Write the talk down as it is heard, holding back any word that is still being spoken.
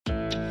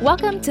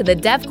Welcome to the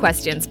Dev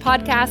Questions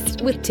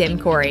podcast with Tim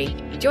Corey.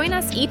 Join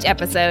us each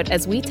episode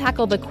as we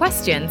tackle the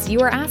questions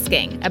you are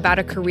asking about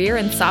a career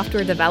in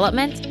software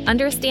development,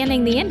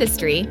 understanding the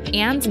industry,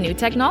 and new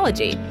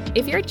technology.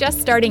 If you're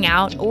just starting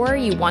out or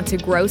you want to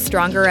grow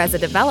stronger as a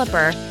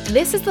developer,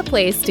 this is the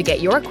place to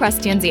get your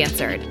questions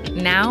answered.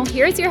 Now,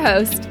 here's your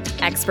host,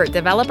 expert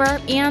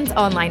developer and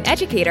online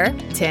educator,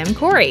 Tim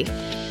Corey.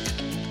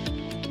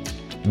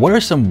 What are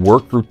some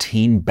work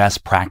routine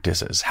best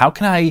practices? How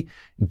can I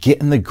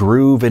get in the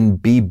groove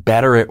and be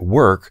better at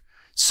work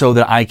so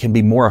that I can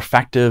be more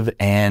effective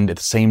and at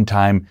the same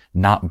time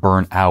not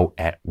burn out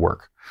at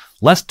work?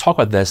 Let's talk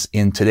about this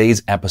in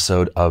today's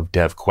episode of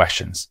Dev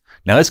Questions.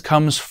 Now, this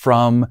comes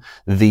from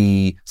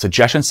the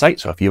suggestion site.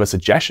 So if you have a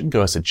suggestion,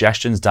 go to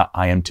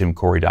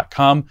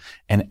suggestions.imtimcorey.com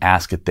and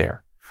ask it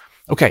there.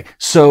 Okay,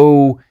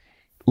 so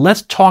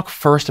let's talk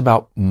first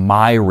about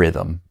my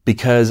rhythm,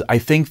 because I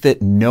think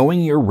that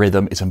knowing your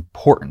rhythm is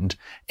important,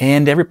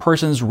 and every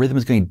person's rhythm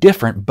is going to be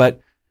different, but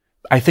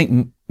I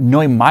think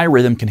knowing my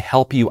rhythm can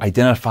help you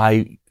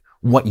identify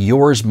what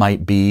yours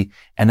might be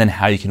and then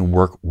how you can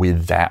work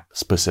with that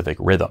specific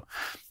rhythm.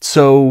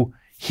 So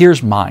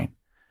here's mine.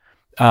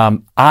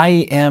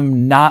 I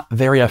am not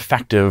very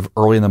effective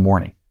early in the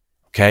morning.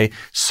 Okay.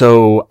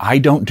 So I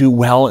don't do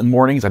well in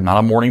mornings. I'm not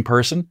a morning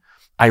person.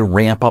 I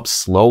ramp up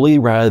slowly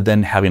rather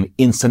than having an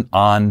instant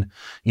on,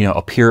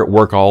 appear at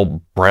work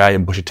all bright-eyed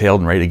and bushy-tailed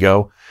and ready to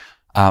go.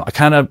 I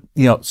kind of,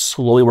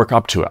 slowly work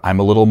up to it. I'm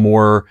a little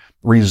more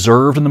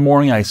reserved in the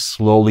morning. I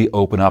slowly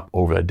open up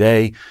over the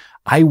day.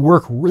 I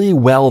work really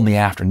well in the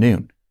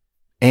afternoon,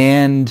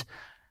 and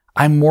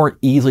I'm more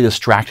easily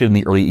distracted in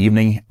the early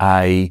evening.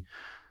 I,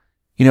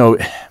 am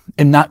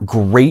not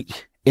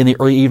great in the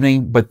early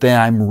evening, but then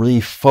I'm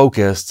really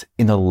focused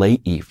in the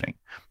late evening.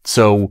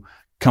 So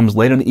comes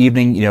later in the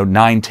evening,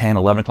 9, 10,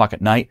 11 o'clock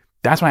at night.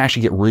 That's when I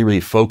actually get really,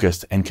 really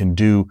focused and can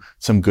do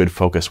some good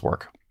focus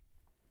work.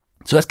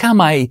 So that's kind of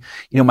my,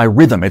 my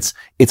rhythm. It's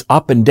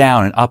up and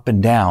down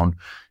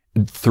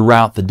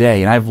throughout the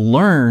day. And I've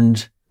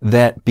learned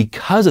that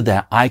because of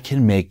that, I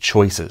can make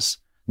choices.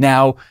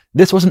 Now,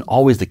 this wasn't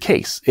always the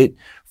case.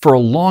 For a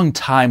long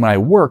time when I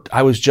worked,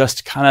 I was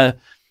just kind of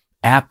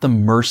at the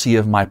mercy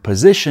of my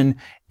position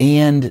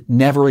and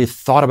never really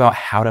thought about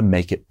how to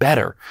make it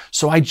better.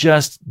 So I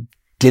just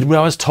did what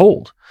I was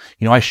told.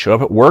 I show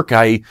up at work,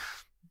 I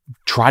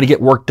try to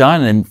get work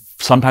done, and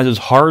sometimes it's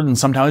hard and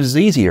sometimes it's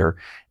easier.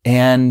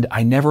 And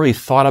I never really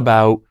thought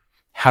about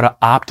how to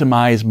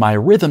optimize my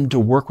rhythm to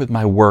work with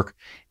my work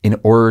in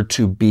order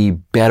to be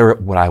better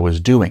at what I was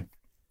doing.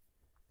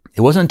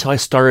 It wasn't until I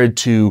started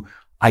to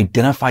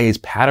identify these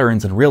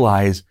patterns and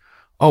realize,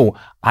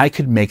 I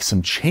could make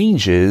some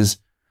changes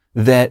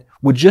that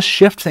would just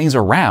shift things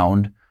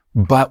around,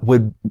 but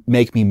would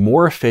make me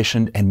more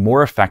efficient and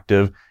more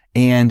effective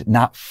and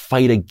not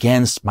fight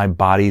against my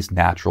body's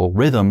natural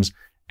rhythms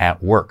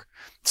at work.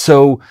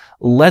 So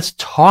let's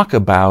talk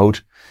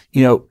about,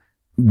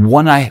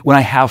 when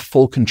I have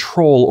full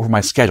control over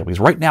my schedule,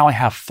 because right now I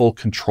have full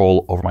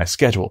control over my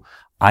schedule.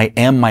 I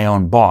am my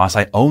own boss.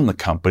 I own the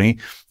company,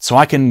 so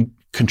I can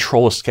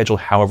control a schedule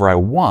however I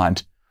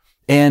want.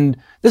 And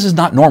this is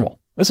not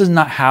normal. This is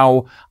not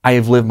how I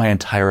have lived my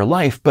entire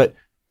life. But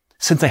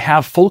since I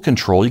have full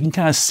control, you can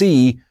kind of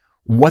see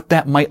what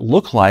that might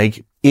look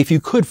like if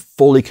you could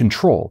fully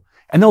control.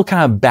 And they'll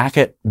kind of back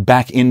it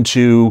back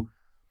into,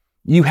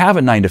 you have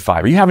a 9 to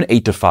 5 or you have an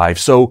 8 to 5.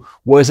 So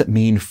what does it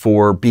mean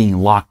for being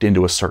locked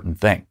into a certain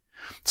thing?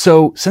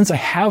 So since I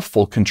have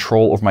full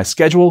control over my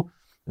schedule,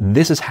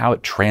 this is how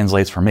it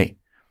translates for me.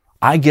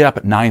 I get up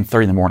at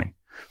 9:30 in the morning.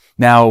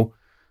 Now,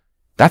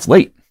 that's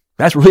late.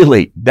 That's really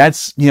late.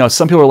 That's,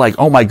 some people are like,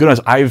 oh my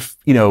goodness, I've,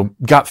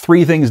 got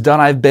 3 things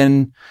done. I've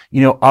been,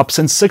 up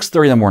since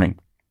 6:30 in the morning.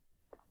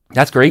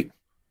 That's great.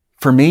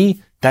 For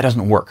me, that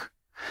doesn't work.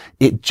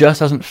 It just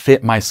doesn't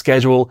fit my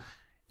schedule.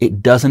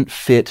 It doesn't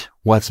fit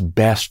what's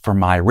best for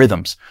my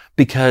rhythms.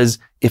 Because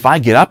if I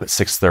get up at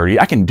 6:30,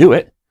 I can do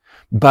it,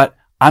 but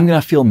I'm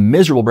going to feel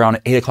miserable around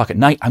 8 o'clock at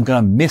night. I'm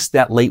going to miss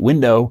that late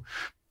window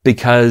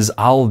because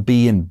I'll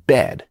be in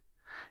bed.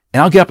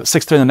 And I'll get up at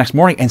 6:30 the next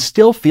morning and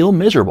still feel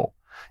miserable.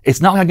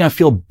 It's not like I'm going to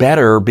feel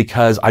better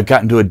because I've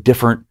gotten to a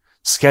different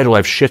schedule.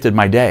 I've shifted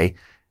my day.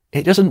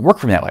 It doesn't work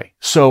for me that way.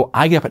 So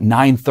I get up at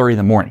 9:30 in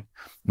the morning.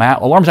 My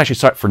alarms actually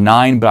start for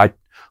 9, but I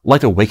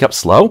like to wake up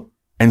slow.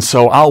 And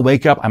so I'll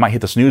wake up, I might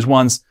hit the snooze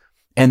once,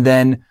 and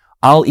then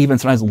I'll even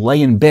sometimes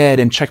lay in bed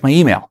and check my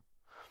email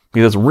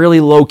because it's really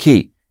low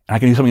key. And I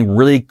can do something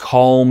really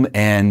calm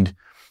and,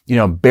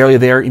 barely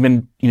there,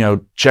 even,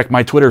 check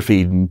my Twitter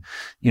feed and,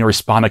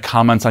 respond to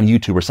comments on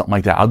YouTube or something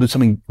like that. I'll do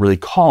something really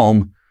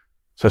calm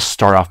to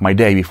start off my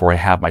day before I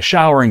have my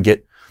shower and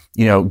get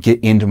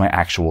into my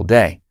actual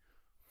day.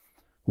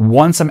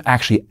 Once I'm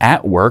actually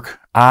at work,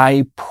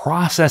 I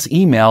process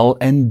email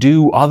and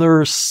do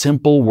other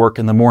simple work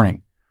in the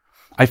morning.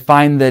 I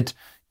find that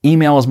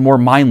email is more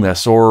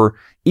mindless, or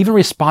even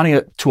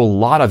responding to a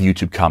lot of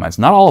YouTube comments,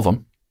 not all of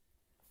them,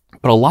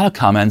 but a lot of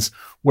comments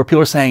where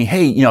people are saying,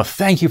 hey,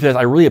 thank you for this.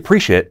 I really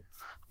appreciate it.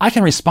 I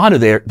can respond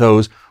to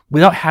those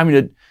without having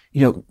to,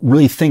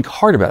 really think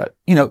hard about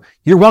it.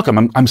 You're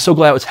welcome. I'm so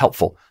glad it was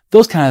helpful.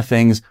 Those kind of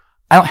things.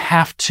 I don't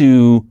have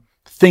to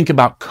think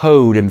about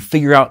code and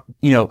figure out,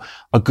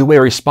 a good way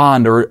to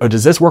respond or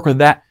does this work with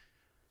that?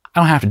 I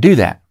don't have to do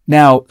that.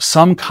 Now,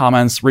 some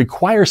comments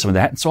require some of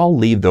that, and so I'll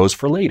leave those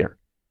for later.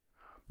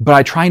 But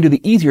I try and do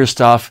the easier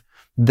stuff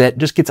that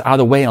just gets out of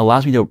the way and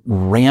allows me to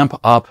ramp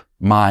up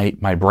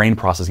my brain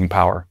processing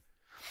power.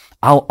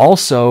 I'll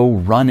also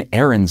run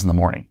errands in the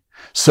morning.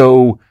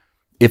 So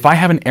if I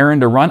have an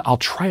errand to run, I'll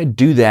try to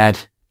do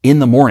that in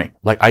the morning.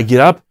 Like I get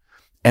up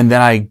and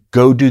then I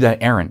go do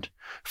that errand.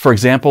 For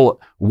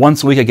example,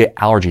 once a week I get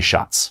allergy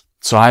shots.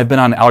 So I've been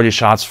on allergy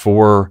shots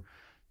for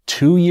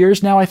 2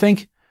 years now, I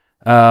think.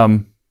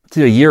 It's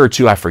a year or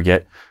two, I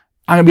forget.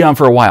 I'm going to be on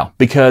for a while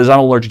because I'm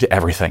allergic to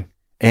everything.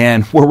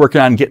 And we're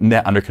working on getting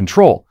that under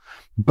control.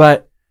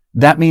 But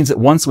that means that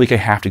once a week I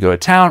have to go to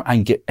town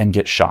and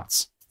get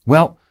shots.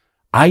 Well,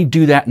 I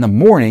do that in the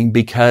morning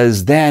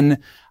because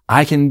then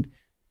I can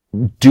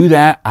do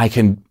that.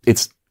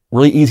 It's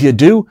really easy to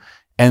do.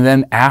 And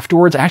then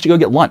afterwards, I actually go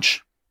get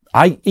lunch.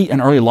 I eat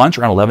an early lunch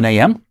around 11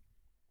 a.m.,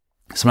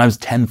 sometimes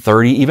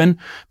 10:30 even,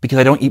 because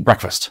I don't eat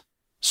breakfast.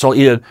 So I'll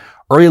eat an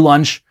early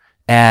lunch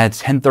at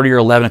 10:30 or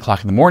 11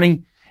 o'clock in the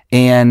morning.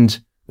 And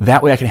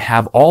that way I can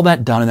have all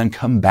that done and then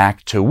come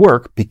back to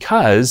work,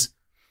 because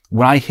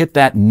when I hit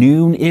that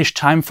noon-ish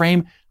time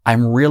frame,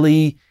 I'm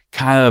really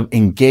kind of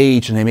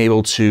engaged and I'm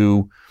able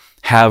to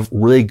have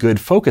really good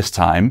focus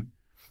time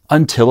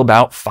until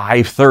about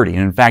 5:30. And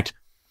in fact,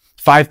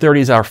 5:30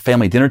 is our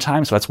family dinner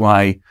time. So that's when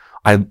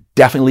I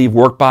definitely leave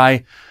work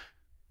by.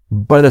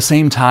 But at the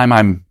same time,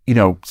 I'm,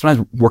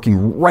 sometimes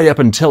working right up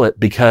until it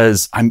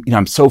because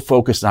I'm so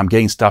focused and I'm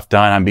getting stuff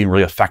done. I'm being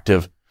really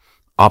effective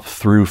up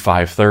through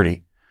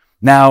 5:30.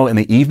 Now in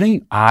the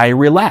evening, I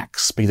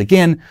relax because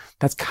again,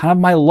 that's kind of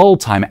my lull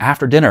time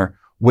after dinner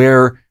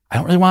where I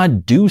don't really want to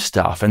do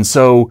stuff. And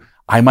so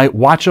I might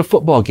watch a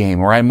football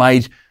game, or I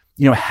might,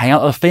 hang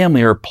out with a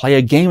family or play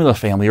a game with a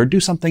family or do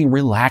something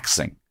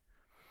relaxing.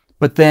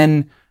 But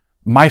then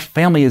my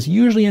family is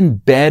usually in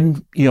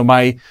bed.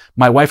 My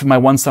wife and my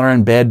one son are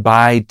in bed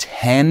by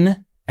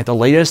 10 at the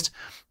latest.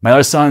 My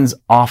other son's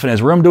off in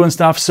his room doing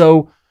stuff.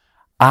 So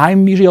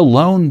I'm usually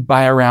alone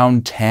by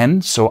around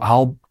 10. So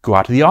I'll go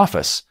out to the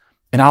office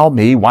and I'll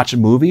maybe watch a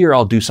movie or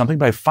I'll do something,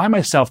 but I find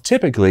myself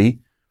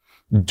typically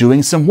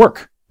doing some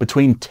work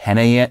between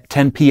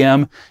 10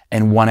 p.m.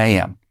 and 1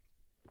 a.m.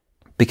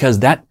 because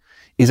that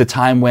is a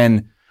time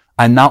when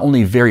I'm not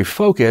only very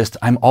focused,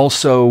 I'm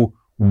also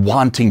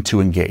wanting to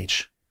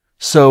engage.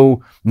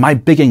 So my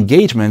big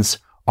engagements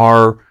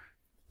are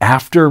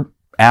after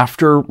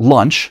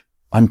lunch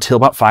until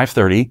about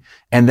 5:30,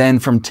 and then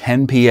from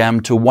 10 p.m.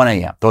 to 1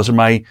 a.m. Those are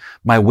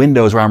my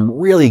windows where I'm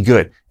really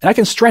good. And I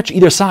can stretch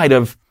either side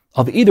of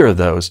either of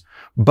those,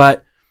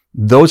 but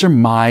those are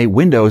my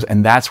windows,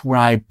 and that's where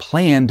I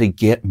plan to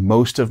get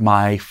most of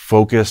my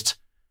focused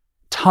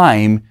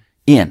time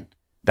in.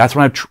 That's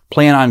when I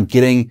plan on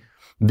getting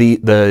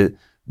the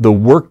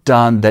work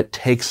done that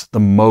takes the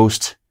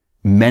most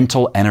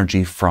mental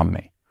energy from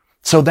me.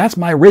 So that's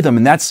my rhythm,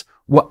 and that's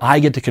what I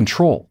get to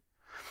control.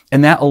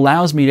 And that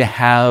allows me to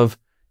have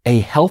a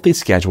healthy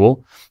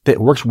schedule that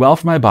works well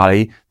for my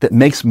body, that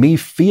makes me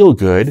feel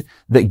good,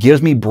 that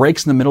gives me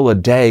breaks in the middle of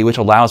the day, which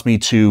allows me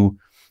to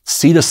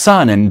see the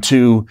sun and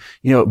to,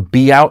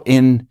 be out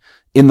in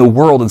the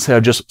world instead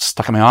of just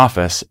stuck in my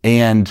office.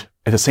 And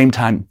at the same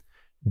time,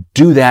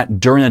 do that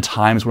during the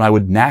times when I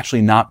would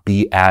naturally not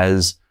be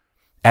as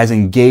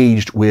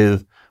engaged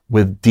with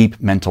deep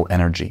mental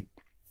energy.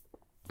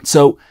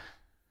 So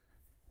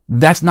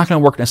that's not going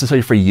to work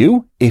necessarily for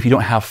you if you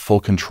don't have full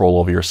control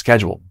over your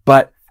schedule.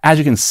 But as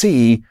you can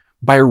see,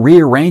 by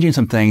rearranging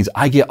some things,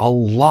 I get a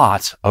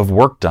lot of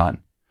work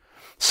done.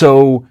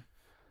 So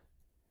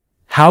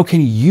how can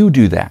you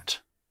do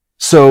that?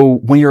 So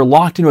when you're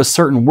locked into a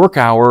certain work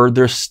hour,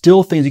 there's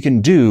still things you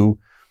can do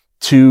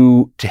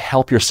to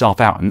help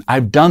yourself out. And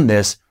I've done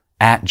this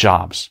at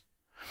jobs.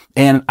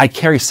 And I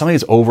carry some of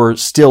these over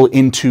still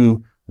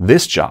into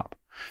this job.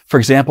 For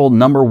example,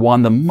 number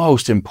one, the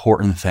most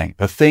important thing,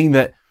 the thing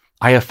that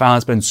I have found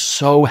has been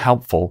so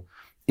helpful,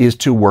 is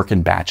to work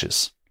in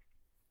batches.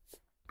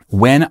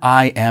 When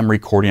I am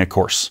recording a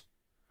course,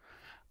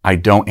 I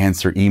don't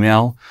answer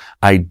email.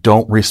 I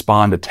don't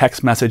respond to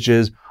text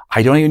messages.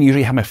 I don't even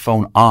usually have my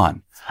phone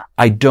on.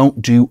 I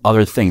don't do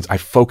other things. I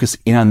focus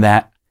in on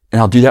that, and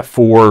I'll do that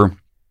for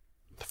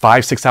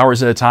 5-6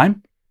 hours at a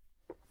time,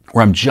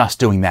 where I'm just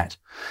doing that.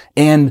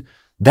 And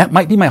that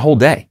might be my whole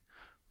day,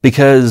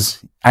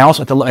 because I also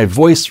have to let my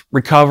voice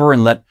recover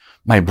and let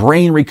my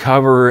brain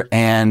recover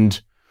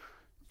and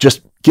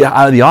just get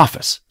out of the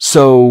office.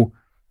 So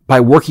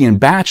by working in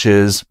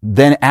batches,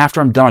 then after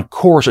I'm done a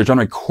course or done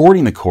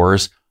recording the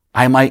course,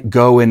 I might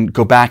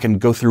go back and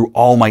go through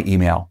all my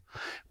email,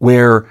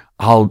 where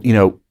I'll,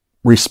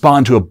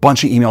 respond to a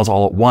bunch of emails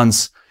all at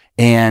once.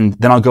 And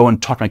then I'll go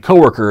and talk to my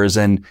coworkers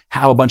and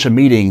have a bunch of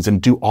meetings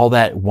and do all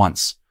that at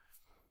once.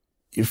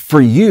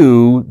 For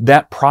you,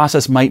 that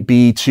process might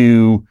be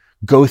to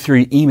go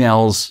through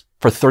emails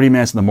for 30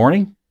 minutes in the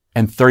morning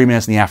and 30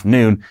 minutes in the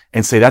afternoon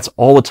and say that's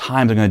all the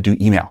times I'm going to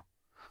do email.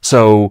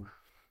 So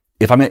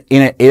if I'm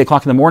in at 8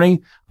 o'clock in the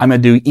morning, I'm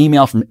going to do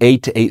email from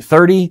 8 to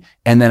 8:30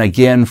 and then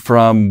again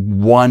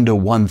from 1 to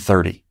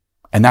 1:30.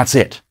 And that's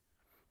it.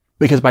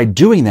 Because by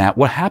doing that,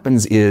 what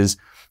happens is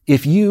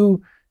if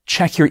you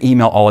check your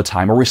email all the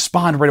time or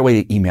respond right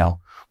away to email,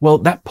 well,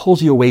 that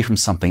pulls you away from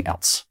something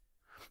else.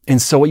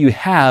 And so what you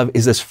have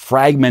is this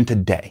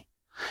fragmented day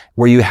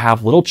where you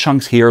have little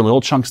chunks here,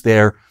 little chunks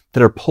there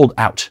that are pulled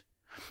out.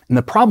 And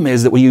the problem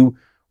is that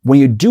when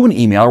you do an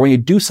email or when you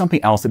do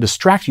something else that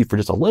distracts you for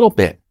just a little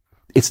bit,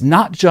 it's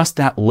not just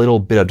that little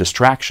bit of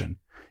distraction.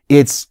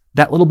 It's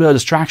that little bit of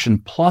distraction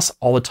plus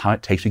all the time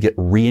it takes to get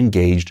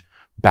re-engaged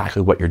back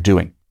with what you're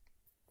doing.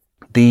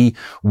 The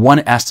one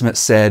estimate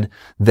said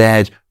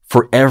that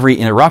for every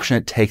interruption,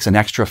 it takes an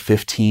extra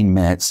 15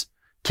 minutes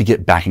to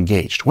get back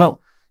engaged.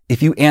 Well,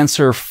 if you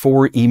answer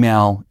 4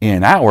 email in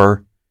an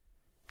hour,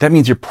 that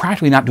means you're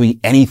practically not doing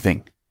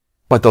anything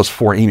but those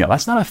 4 email.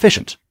 That's not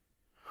efficient.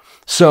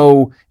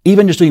 So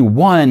even just doing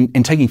one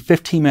and taking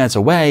 15 minutes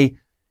away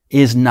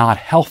is not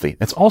healthy.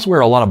 That's also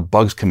where a lot of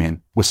bugs come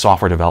in with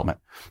software development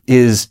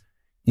is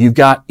you've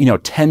got,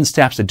 10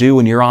 steps to do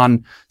and you're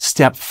on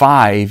step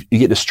 5, you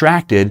get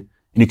distracted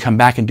and you come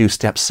back and do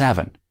step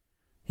 7.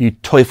 You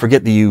totally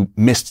forget that you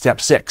missed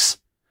step 6.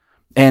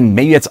 And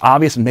maybe it's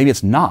obvious and maybe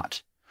it's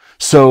not.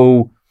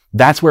 So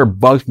that's where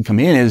bugs can come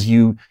in is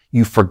you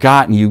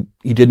forgot and you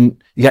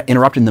got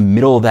interrupted in the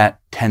middle of that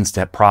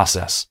 10-step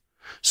process.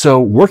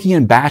 So working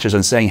in batches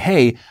and saying,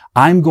 hey,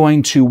 I'm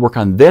going to work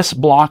on this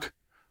block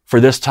for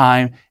this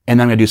time, and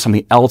then I'm going to do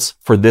something else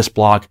for this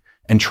block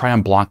and try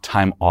and block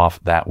time off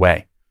that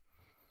way.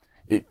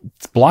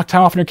 Block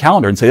time off in your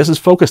calendar and say, this is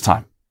focus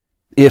time.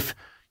 If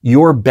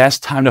your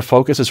best time to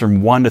focus is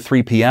from 1 to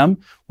 3 p.m.,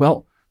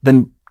 well,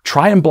 then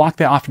try and block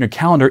that off in your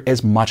calendar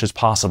as much as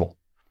possible.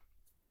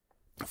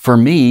 For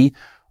me,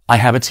 I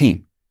have a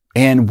team,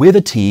 and with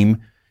a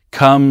team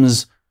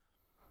comes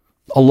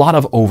a lot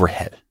of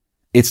overhead.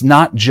 It's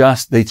not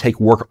just they take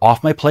work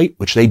off my plate,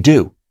 which they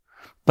do,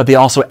 but they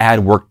also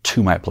add work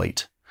to my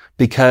plate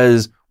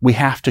because we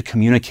have to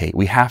communicate.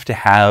 We have to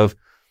have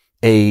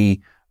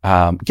get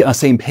on the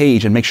same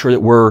page and make sure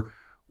that we're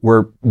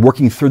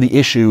working through the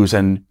issues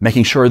and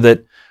making sure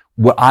that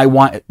what I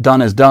want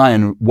done is done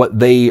and what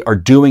they are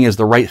doing is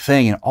the right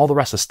thing and all the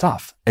rest of the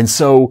stuff. And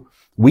so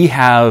we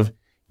have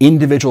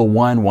individual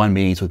one-on-one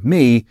meetings with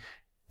me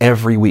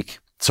every week.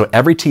 So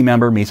every team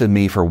member meets with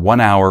me for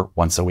 1 hour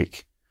once a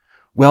week.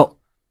 Well,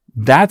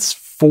 that's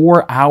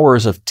 4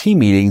 hours of team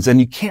meetings, and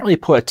you can't really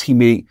put a team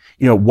meeting,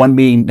 one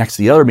meeting next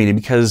to the other meeting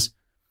because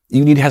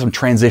you need to have some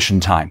transition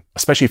time,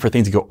 especially for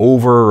things to go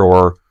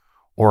over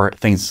or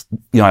things,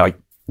 like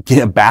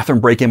getting a bathroom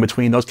break in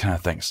between, those kind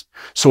of things.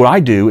 So what I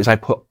do is I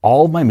put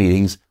all of my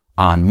meetings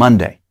on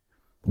Monday,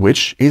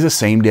 which is the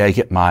same day I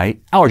get my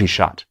allergy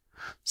shot.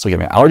 So I get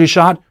my allergy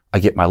shot, I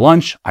get my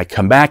lunch, I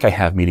come back, I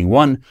have meeting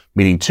 1,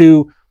 meeting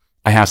 2,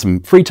 I have some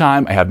free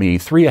time, I have meeting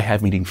 3, I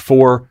have meeting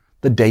 4.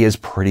 The day is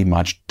pretty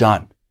much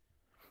done.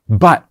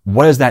 But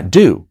what does that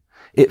do?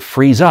 It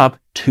frees up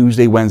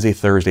Tuesday, Wednesday,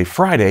 Thursday,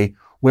 Friday,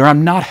 where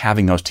I'm not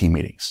having those team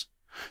meetings.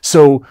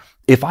 So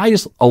if I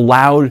just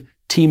allowed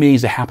team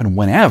meetings to happen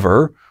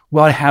whenever,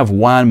 well, I'd have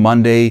one on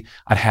Monday,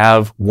 I'd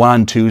have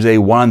one on Tuesday,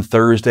 one on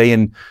Thursday,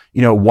 and,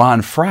 one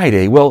on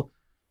Friday. Well,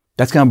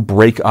 that's going to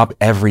break up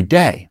every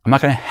day. I'm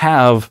not going to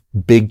have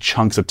big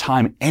chunks of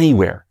time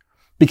anywhere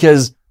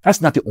because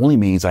that's not the only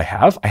meetings I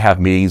have. I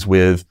have meetings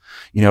with,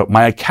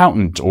 my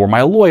accountant or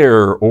my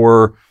lawyer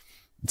or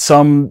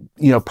some,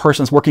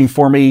 person's working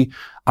for me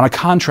on a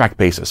contract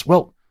basis.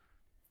 Well,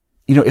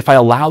 if I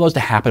allow those to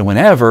happen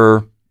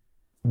whenever,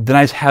 then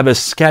I have a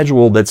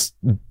schedule that's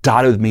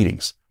dotted with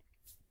meetings.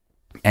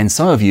 And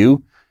some of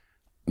you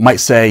might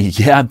say,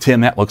 yeah,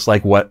 Tim, that looks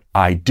like what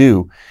I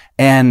do.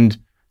 And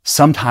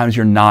sometimes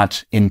you're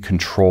not in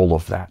control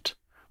of that,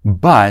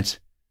 but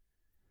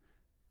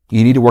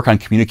you need to work on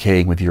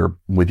communicating with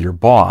your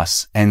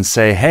boss and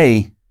say,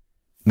 hey,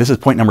 this is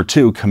point number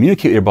 2,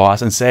 communicate with your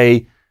boss and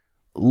say,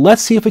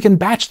 let's see if we can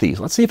batch these.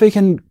 Let's see if we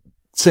can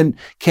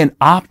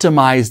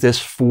optimize this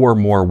for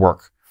more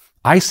work.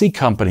 I see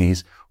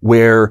companies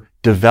where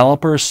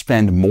developers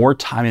spend more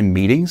time in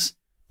meetings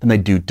than they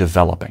do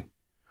developing.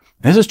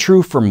 This is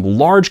true from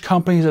large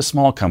companies to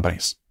small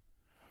companies.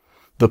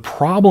 The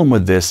problem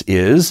with this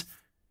is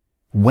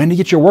when to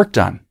get your work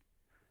done.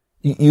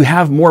 You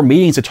have more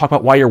meetings to talk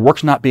about why your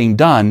work's not being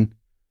done.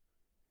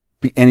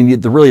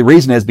 And the really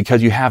reason is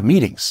because you have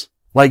meetings.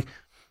 Like,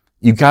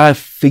 you gotta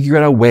figure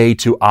out a way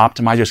to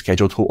optimize your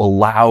schedule to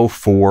allow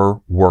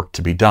for work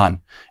to be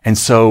done. And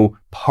so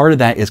part of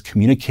that is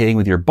communicating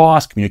with your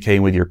boss,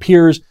 communicating with your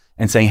peers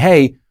and saying,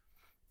 hey,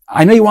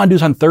 I know you want to do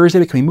this on Thursday,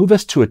 but can we move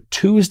this to a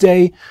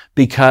Tuesday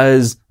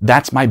because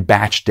that's my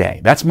batch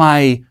day. That's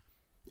my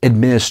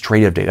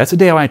administrative day. That's the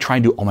day I want to try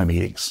and do all my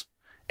meetings.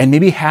 And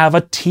maybe have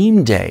a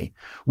team day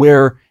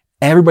where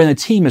everybody in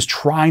the team is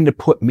trying to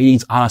put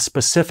meetings on a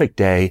specific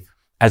day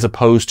as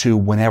opposed to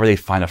whenever they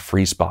find a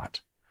free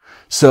spot.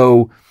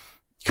 So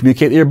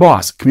Communicate with your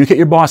boss. Communicate with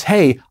your boss,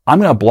 hey, I'm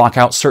going to block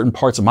out certain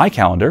parts of my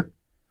calendar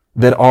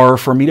that are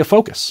for me to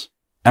focus.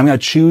 I'm going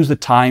to choose the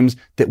times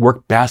that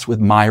work best with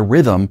my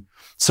rhythm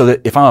so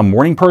that if I'm a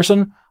morning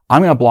person,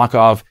 I'm going to block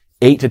off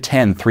 8 to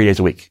 10, 3 days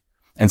a week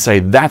and say,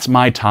 that's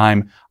my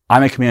time.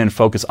 I'm going to come in and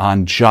focus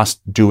on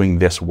just doing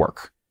this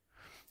work.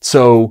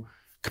 So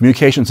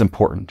communication is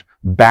important.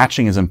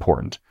 Batching is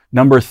important.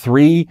 Number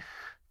 3,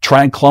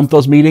 try and clump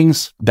those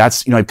meetings.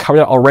 That's, I've covered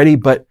that already,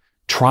 but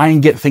try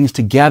and get things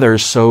together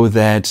so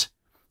that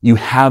you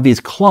have these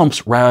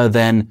clumps rather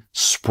than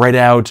spread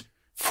out,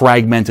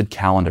 fragmented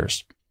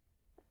calendars.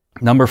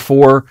 Number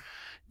 4,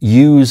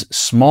 use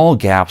small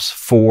gaps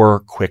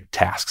for quick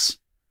tasks.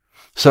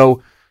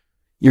 So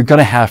you're going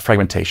to have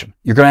fragmentation.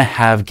 You're going to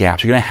have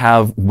gaps. You're going to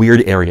have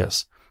weird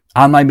areas.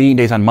 On my meeting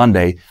days on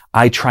Monday,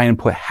 I try and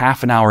put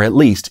half an hour at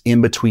least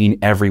in between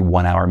every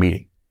 1 hour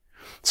meeting.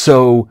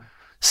 So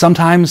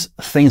sometimes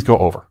things go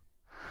over.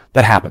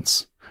 That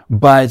happens.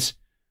 But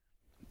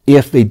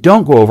if they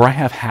don't go over, I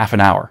have half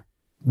an hour.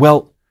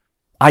 Well,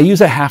 I use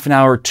that half an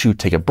hour to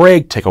take a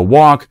break, take a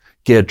walk,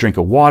 get a drink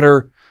of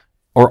water,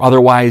 or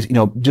otherwise,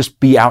 just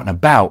be out and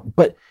about.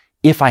 But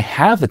if I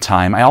have the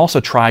time, I also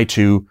try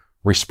to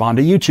respond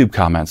to YouTube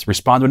comments,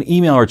 respond to an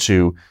email or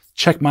two,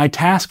 check my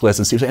task list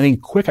and see if there's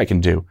anything quick I can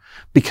do.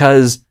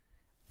 Because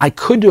I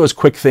could do those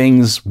quick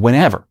things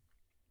whenever.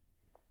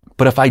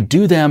 But if I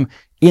do them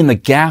in the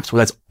gaps where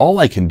that's all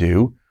I can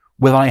do,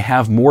 well, I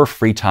have more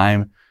free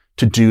time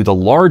to do the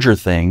larger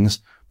things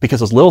because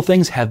those little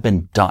things have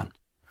been done.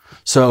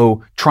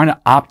 So trying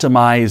to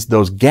optimize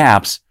those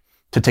gaps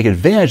to take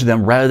advantage of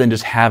them rather than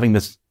just having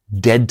this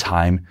dead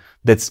time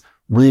that's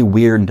really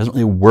weird and doesn't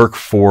really work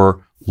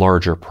for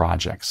larger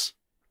projects.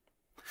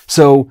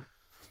 So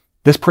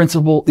these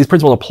principles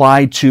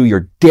apply to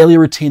your daily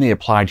routine, they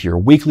apply to your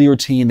weekly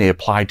routine, they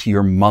apply to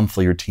your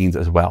monthly routines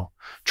as well.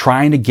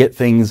 Trying to get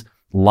things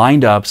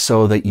lined up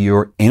so that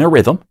you're in a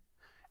rhythm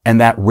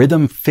and that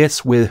rhythm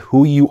fits with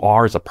who you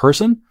are as a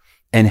person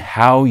and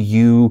how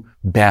you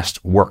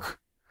best work.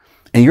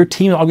 And your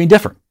team is all going to be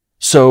different.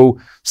 So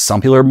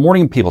some people are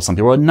morning people, some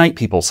people are night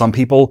people, some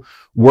people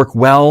work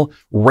well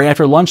right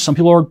after lunch, some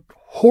people are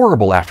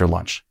horrible after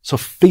lunch. So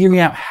figuring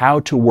out how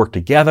to work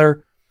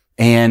together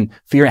and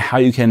figuring out how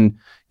you can,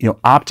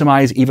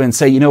 optimize, even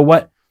say,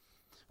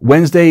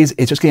 Wednesdays,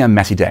 it's just getting a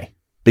messy day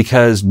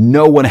because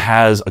no one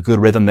has a good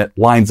rhythm that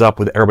lines up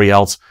with everybody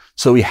else.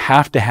 So we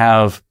have to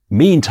have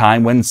meeting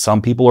time when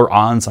some people are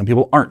on, some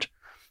people aren't.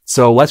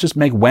 So let's just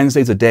make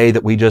Wednesdays a day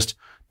that we just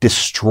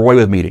destroy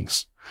with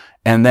meetings.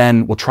 And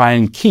then we'll try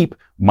and keep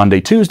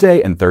Monday,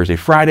 Tuesday, and Thursday,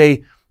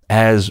 Friday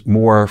as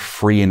more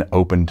free and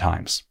open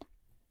times.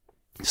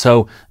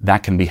 So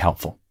that can be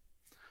helpful.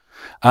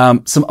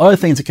 Some other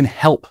things that can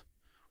help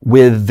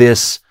with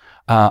this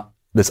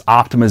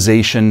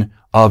optimization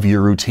of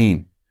your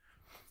routine.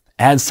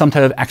 Add some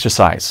type of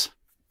exercise.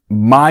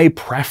 My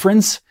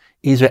preference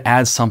is to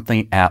add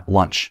something at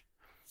lunch.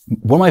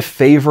 One of my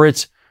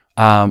favorite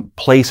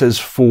places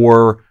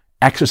for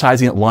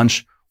exercising at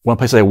lunch, one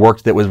place I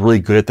worked that was really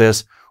good at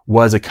this,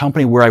 was a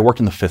company where I worked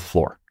on the 5th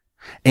floor.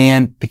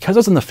 And because I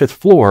was on the 5th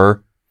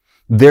floor,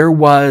 there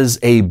was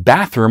a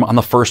bathroom on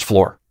the 1st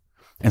floor.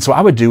 And so what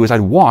I would do is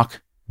I'd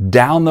walk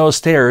down those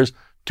stairs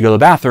to go to the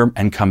bathroom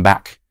and come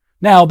back.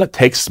 Now that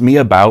takes me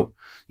about,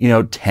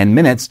 10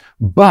 minutes,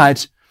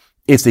 but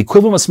it's the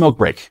equivalent of a smoke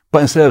break.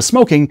 But instead of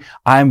smoking,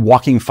 I'm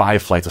walking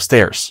 5 flights of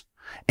stairs.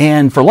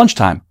 And for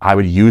lunchtime, I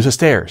would use the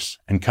stairs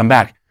and come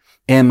back.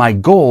 And my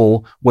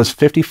goal was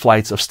 50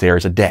 flights of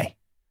stairs a day.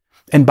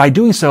 And by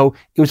doing so,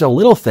 it was a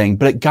little thing,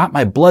 but it got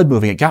my blood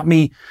moving. It got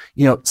me,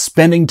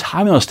 spending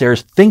time on those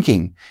stairs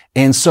thinking.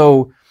 And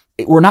so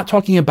we're not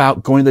talking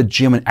about going to the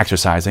gym and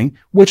exercising,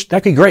 which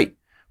that could be great,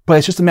 but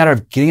it's just a matter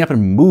of getting up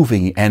and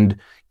moving and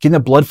getting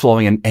the blood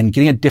flowing and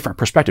getting a different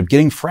perspective,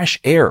 getting fresh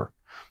air.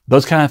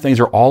 Those kind of things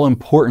are all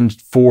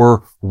important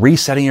for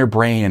resetting your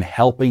brain and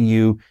helping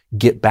you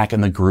get back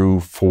in the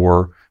groove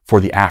for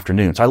the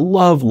afternoon. So I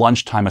love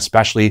lunchtime,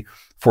 especially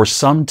for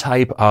some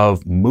type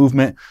of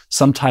movement,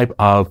 some type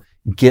of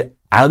get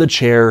out of the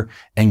chair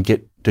and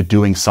get to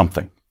doing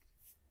something.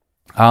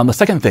 The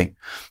second thing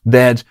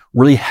that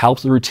really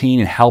helps the routine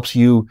and helps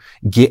you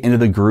get into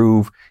the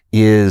groove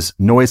is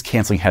noise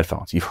canceling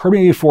headphones. You've heard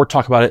me before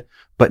talk about it,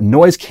 but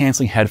noise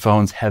canceling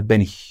headphones have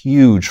been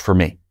huge for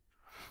me.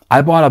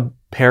 I bought a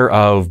pair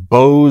of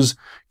Bose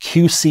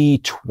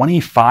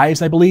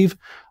QC25s, I believe.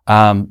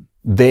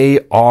 They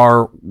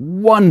are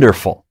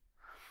wonderful.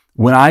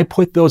 When I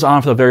put those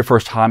on for the very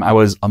first time, I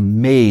was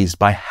amazed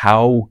by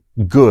how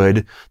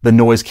good the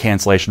noise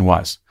cancellation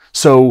was.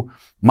 So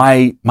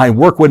my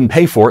work wouldn't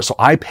pay for it, so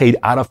I paid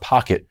out of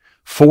pocket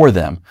for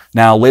them.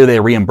 Now, later they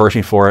reimbursed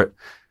me for it.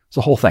 It's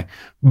a whole thing.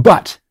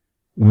 But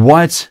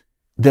what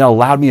that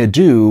allowed me to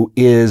do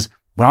is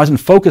when I was in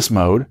focus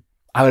mode,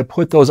 I would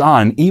put those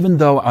on. Even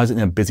though I was in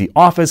a busy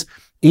office,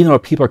 even though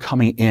people are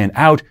coming in and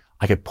out,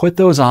 I could put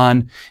those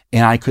on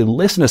and I could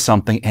listen to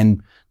something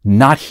and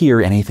not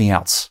hear anything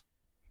else.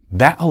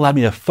 That allowed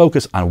me to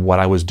focus on what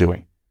I was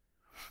doing.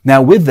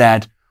 Now with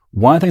that,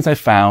 one of the things I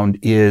found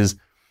is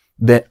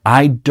that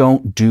I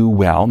don't do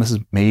well, and this is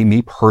maybe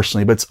me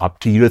personally, but it's up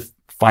to you to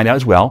find out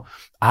as well.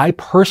 I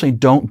personally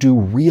don't do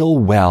real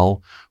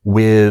well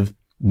with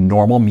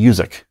normal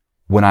music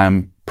when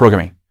I'm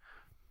programming.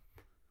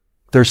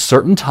 There's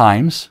certain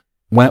times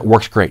when it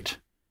works great.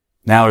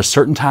 Now, there's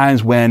certain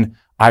times when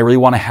I really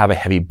want to have a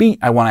heavy beat.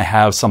 I want to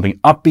have something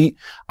upbeat.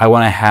 I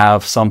want to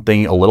have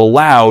something a little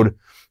loud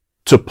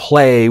to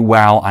play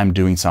while I'm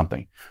doing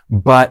something.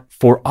 But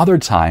for other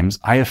times,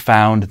 I have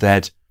found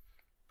that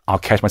I'll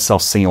catch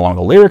myself singing along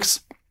with the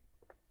lyrics.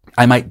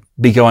 I might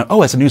be going,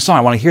 oh, it's a new song.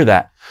 I want to hear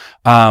that.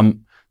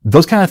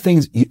 Those kind of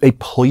things, they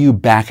pull you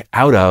back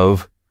out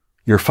of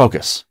your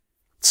focus.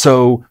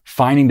 So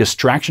finding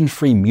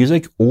distraction-free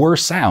music or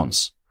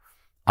sounds.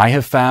 I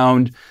have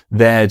found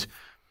that,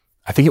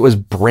 I think it was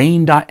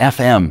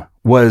Brain.fm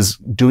was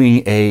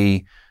doing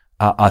a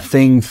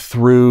thing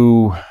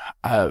through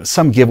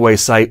some giveaway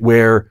site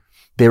where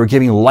they were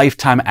giving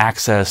lifetime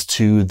access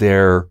to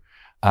their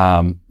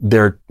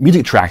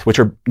music tracks, which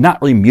are not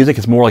really music.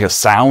 It's more like a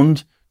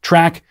sound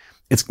track.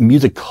 It's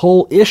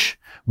musical-ish,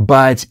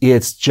 but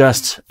it's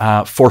just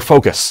for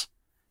focus.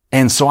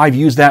 And so I've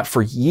used that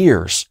for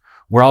years,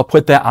 where I'll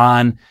put that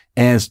on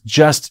and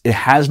it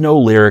has no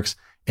lyrics.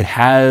 It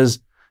has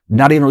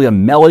not even really a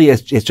melody.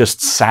 It's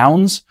just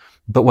sounds.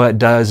 But what it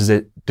does is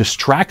it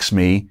distracts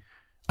me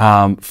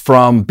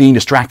from being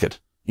distracted.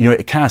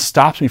 It kind of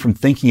stops me from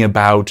thinking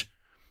about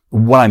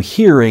what I'm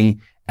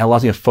hearing and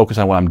allows me to focus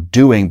on what I'm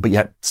doing, but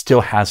yet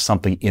still has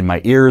something in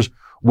my ears,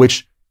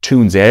 which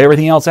tunes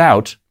everything else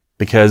out.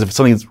 Because if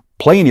something's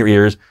playing in your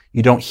ears,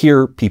 you don't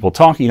hear people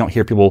talking, you don't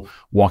hear people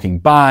walking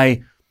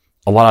by,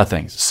 a lot of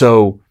things.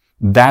 So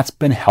that's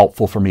been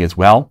helpful for me as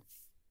well.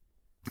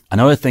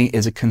 Another thing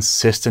is a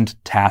consistent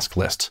task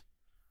list.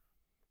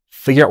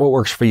 Figure out what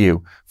works for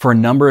you. For a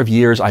number of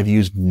years, I've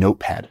used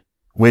Notepad,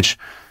 which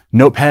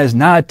Notepad is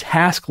not a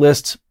task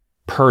list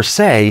per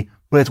se,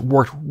 but it's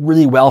worked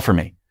really well for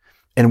me.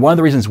 And one of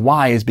the reasons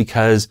why is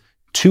because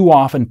too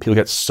often people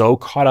get so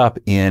caught up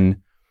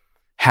in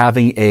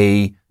having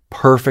a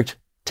perfect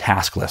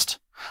task list.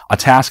 A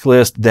task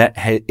list that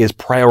is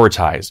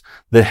prioritized,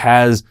 that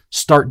has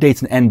start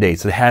dates and end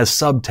dates, that has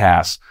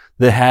subtasks,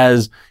 that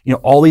has,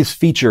 all these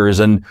features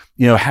and,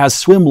 has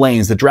swim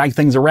lanes that drag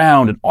things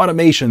around and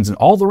automations and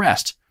all the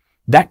rest.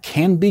 That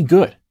can be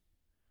good.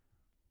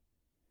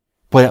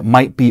 But it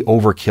might be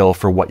overkill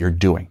for what you're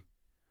doing.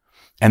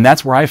 And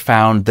that's where I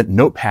found that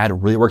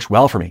Notepad really works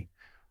well for me.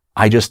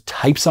 I just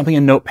type something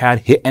in Notepad,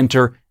 hit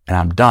enter, and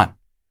I'm done.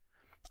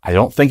 I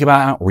don't think about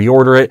it, I don't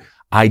reorder it.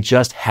 I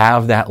just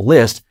have that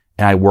list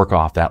and I work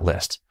off that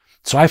list.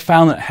 So I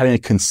found that having a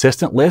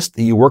consistent list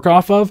that you work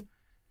off of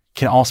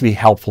can also be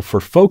helpful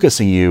for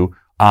focusing you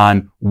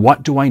on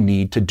what do I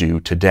need to do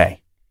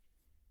today.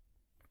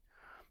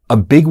 A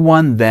big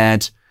one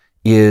that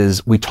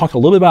we talked a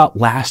little bit about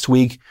last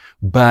week,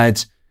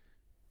 but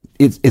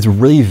it's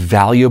really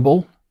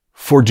valuable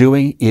for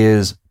doing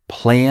is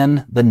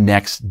plan the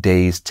next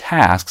day's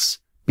tasks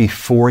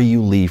before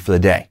you leave for the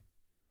day.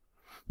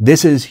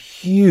 This is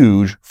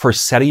huge for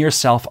setting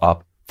yourself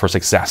up for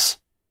success.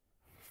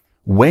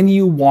 When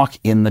you walk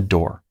in the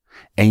door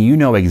and you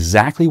know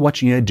exactly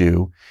what you need to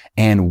do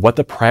and what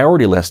the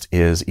priority list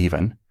is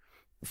even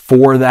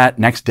for that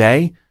next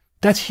day,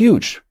 that's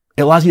huge.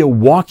 It allows you to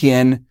walk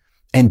in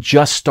and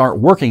just start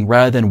working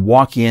rather than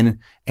walk in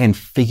and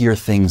figure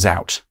things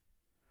out.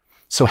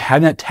 So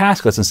having that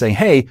task list and saying,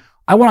 hey,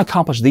 I want to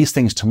accomplish these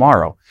things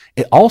tomorrow.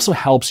 It also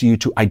helps you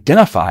to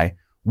identify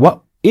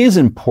what is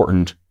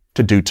important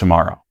to do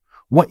tomorrow.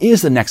 What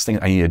is the next thing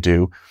I need to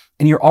do?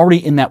 And you're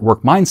already in that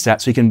work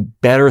mindset, so you can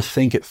better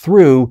think it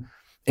through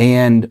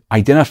and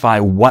identify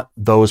what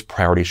those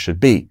priorities should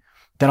be.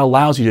 That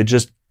allows you to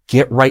just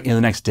get right into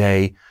the next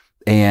day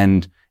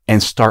and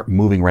start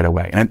moving right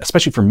away. And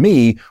especially for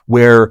me,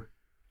 where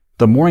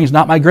the morning is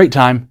not my great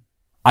time,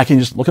 I can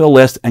just look at the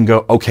list and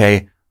go,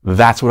 okay,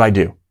 that's what I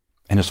do,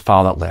 and just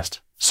follow that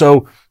list.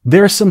 So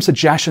there's some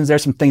suggestions,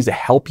 there's some things to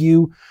help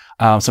you,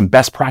 some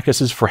best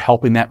practices for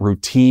helping that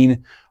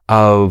routine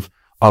of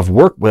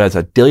work, whether it's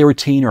a daily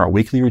routine or a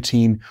weekly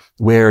routine,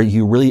 where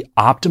you really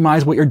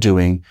optimize what you're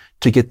doing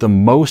to get the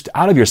most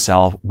out of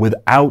yourself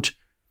without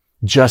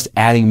just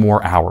adding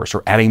more hours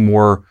or adding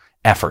more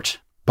effort,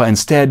 but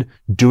instead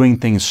doing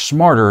things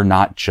smarter,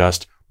 not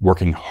just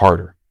working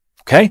harder.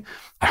 Okay?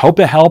 I hope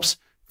that helps.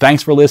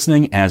 Thanks for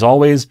listening. And as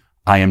always,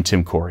 I am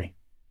Tim Corey.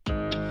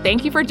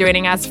 Thank you for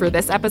joining us for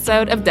this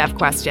episode of Dev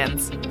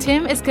Questions.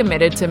 Tim is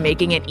committed to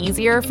making it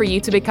easier for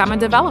you to become a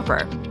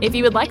developer. If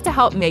you would like to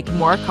help make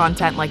more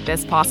content like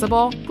this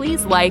possible,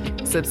 please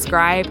like,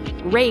 subscribe,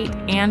 rate,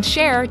 and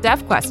share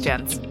Dev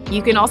Questions.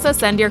 You can also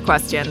send your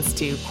questions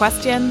to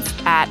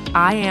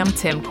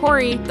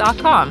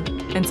questions@IamTimCorey.com.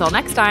 Until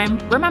next time,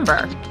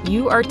 remember,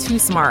 you are too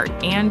smart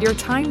and your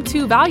time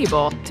too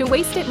valuable to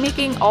waste it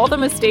making all the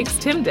mistakes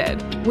Tim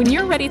did. When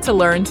you're ready to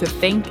learn to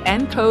think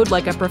and code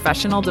like a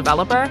professional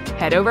developer,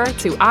 head over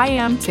to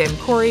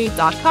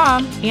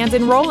IamTimCorey.com and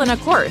enroll in a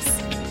course.